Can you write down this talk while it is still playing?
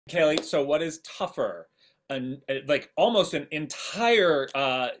Kaylee, so what is tougher? Like almost an entire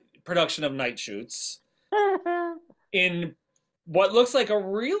production of night shoots in what looks like a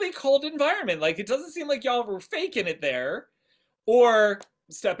really cold environment. Like it doesn't seem like y'all were faking it there, or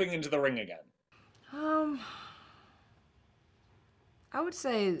stepping into the ring again. Um, I would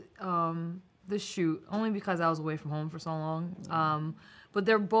say the shoot, only because I was away from home for so long. But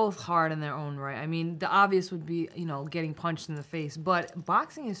they're both hard in their own right. I mean, the obvious would be, getting punched in the face. But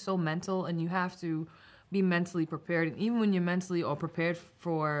boxing is so mental, and you have to be mentally prepared. And even when you're mentally or prepared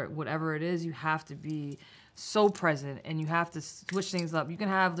for whatever it is, you have to be so present, and you have to switch things up. You can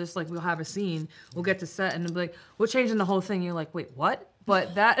have this, like, we'll have a scene, we'll get to set, and they'll be like, we're changing the whole thing. You're like, wait, what?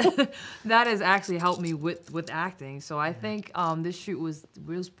 But that that has actually helped me with acting. So I think this shoot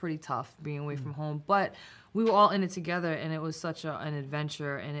was pretty tough being away from home. But we were all in it together, and it was such an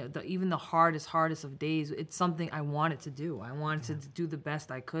adventure. And even the hardest of days, it's something I wanted to do. I wanted to do the best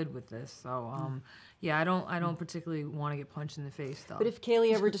I could with this. So yeah, I don't particularly want to get punched in the face though. But if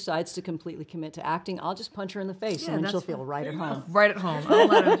Kaylee ever decides to completely commit to acting, I'll just punch her in the face, and then she'll feel right at home. Right at home. I'll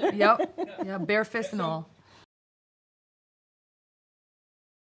let her. Yep. Yeah, bare fist and all.